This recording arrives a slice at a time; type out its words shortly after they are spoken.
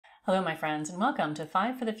Hello, my friends, and welcome to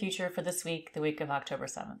 5 for the Future for this week, the week of October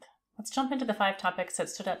 7th. Let's jump into the 5 topics that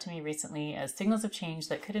stood out to me recently as signals of change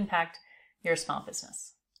that could impact your small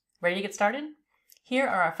business. Ready to get started? Here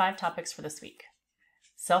are our 5 topics for this week.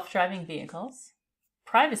 Self-driving vehicles,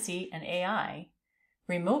 privacy and AI,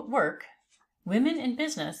 remote work, women in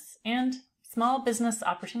business, and small business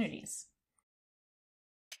opportunities.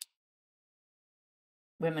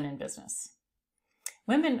 Women in business.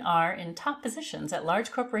 Women are in top positions at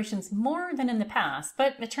large corporations more than in the past,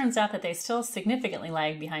 but it turns out that they still significantly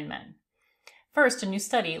lag behind men. First, a new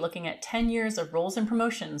study looking at 10 years of roles and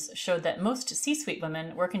promotions showed that most C-suite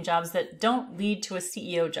women work in jobs that don't lead to a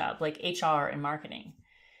CEO job, like HR and marketing.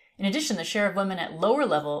 In addition, the share of women at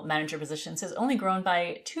lower-level manager positions has only grown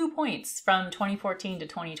by 2 points from 2014 to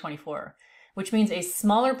 2024, which means a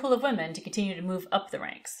smaller pool of women to continue to move up the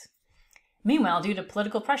ranks. Meanwhile, due to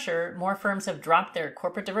political pressure, more firms have dropped their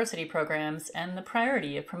corporate diversity programs and the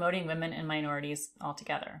priority of promoting women and minorities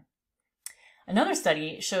altogether. Another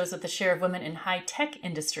study shows that the share of women in high-tech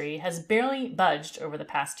industry has barely budged over the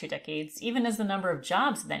past 2 decades, even as the number of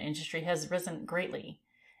jobs in that industry has risen greatly.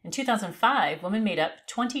 In 2005, women made up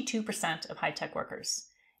 22% of high-tech workers,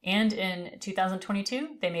 and in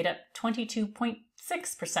 2022, they made up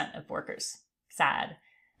 22.6% of workers. Sad.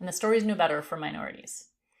 And the story is no better for minorities.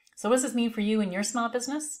 So what does this mean for you and your small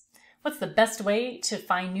business? What's the best way to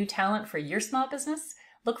find new talent for your small business?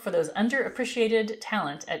 Look for those underappreciated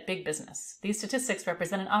talent at big business. These statistics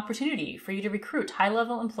represent an opportunity for you to recruit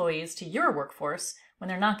high-level employees to your workforce when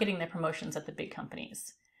they're not getting their promotions at the big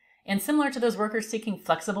companies. And similar to those workers seeking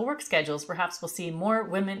flexible work schedules, perhaps we'll see more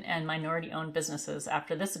women and minority-owned businesses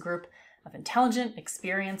after this group of intelligent,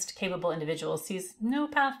 experienced, capable individuals sees no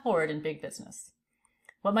path forward in big business.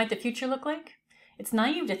 What might the future look like? It's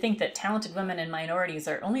naive to think that talented women and minorities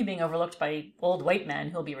are only being overlooked by old white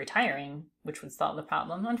men who'll be retiring, which would solve the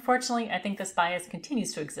problem. Unfortunately, I think this bias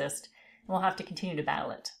continues to exist, and we'll have to continue to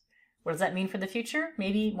battle it. What does that mean for the future?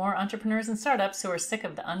 Maybe more entrepreneurs and startups who are sick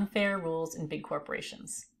of the unfair rules in big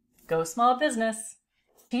corporations. Go small business!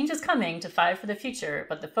 Change is coming to 5 for the Future,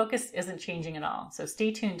 but the focus isn't changing at all, so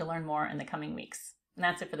stay tuned to learn more in the coming weeks. And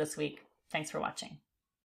that's it for this week. Thanks for watching.